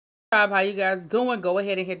How you guys doing? Go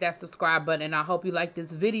ahead and hit that subscribe button, and I hope you like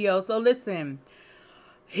this video. So listen,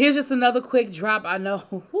 here's just another quick drop. I know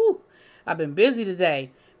whew, I've been busy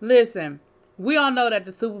today. Listen, we all know that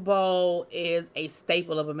the Super Bowl is a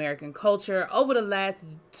staple of American culture. Over the last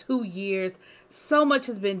 2 years, so much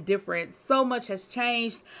has been different. So much has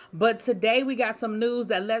changed. But today we got some news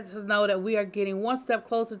that lets us know that we are getting one step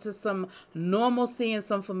closer to some normalcy and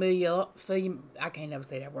some familiar. I can't never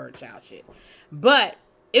say that word, child shit. But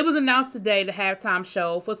it was announced today, the halftime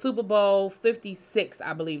show for Super Bowl 56,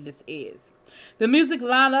 I believe this is. The music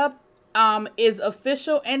lineup is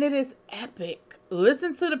official and it is epic.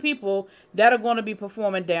 Listen to the people that are going to be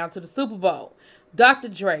performing down to the Super Bowl. Dr.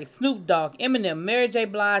 Dre, Snoop Dogg, Eminem, Mary J.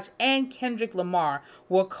 Blige, and Kendrick Lamar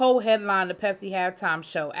will co-headline the Pepsi halftime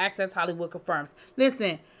show. Access Hollywood confirms.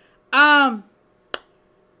 Listen,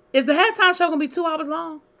 is the halftime show going to be 2 hours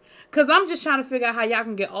long? Because I'm just trying to figure out how y'all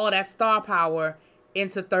can get all that star power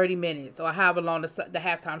into 30 minutes or however long the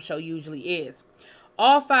halftime show usually is.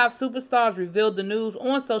 All 5 superstars revealed the news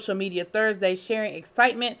on social media Thursday, sharing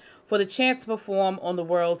excitement for the chance to perform on the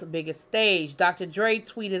world's biggest stage. Dr. Dre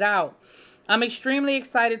tweeted out, "I'm extremely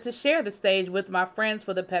excited to share the stage with my friends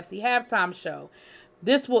for the Pepsi halftime show.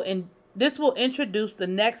 This will introduce the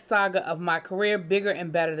next saga of my career, bigger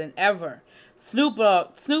and better than ever." Snoop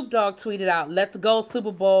Dogg tweeted out, "Let's go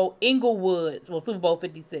Super Bowl Inglewood." Well, Super Bowl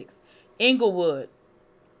 56. Inglewood.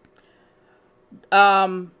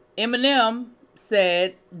 Eminem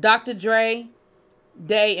said, "Dr. Dre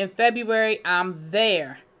Day in February, I'm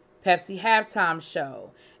there. Pepsi halftime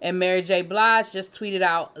show." And Mary J. Blige just tweeted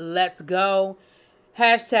out, "Let's go.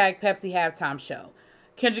 Hashtag Pepsi halftime show."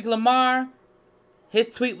 Kendrick Lamar, his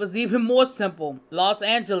tweet was even more simple. Los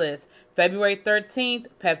Angeles, February 13th,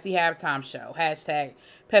 Pepsi halftime show. Hashtag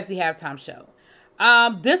Pepsi halftime show.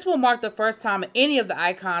 This will mark the first time any of the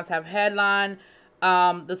icons have headlined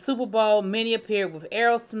the Super Bowl. Mary appeared with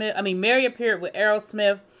Aerosmith,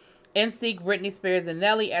 NSYNC, Britney Spears, and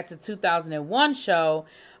Nelly at the 2001 show.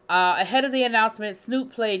 Ahead of the announcement,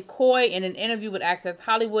 Snoop played coy in an interview with Access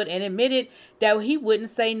Hollywood and admitted that he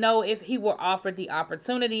wouldn't say no if he were offered the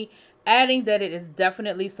opportunity, adding that it is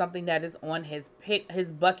definitely something that is on his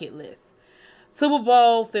bucket list. Super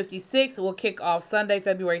Bowl 56 will kick off Sunday,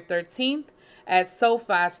 February 13th at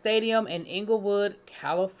SoFi Stadium in Inglewood,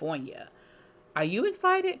 California. Are you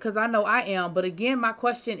excited? Because I know I am. But again, my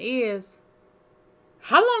question is,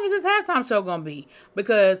 how long is this halftime show going to be?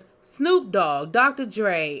 Because Snoop Dogg, Dr.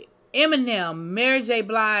 Dre, Eminem, Mary J.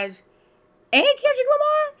 Blige, and Kendrick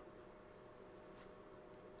Lamar?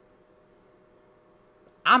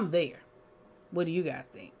 I'm there. What do you guys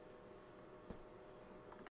think?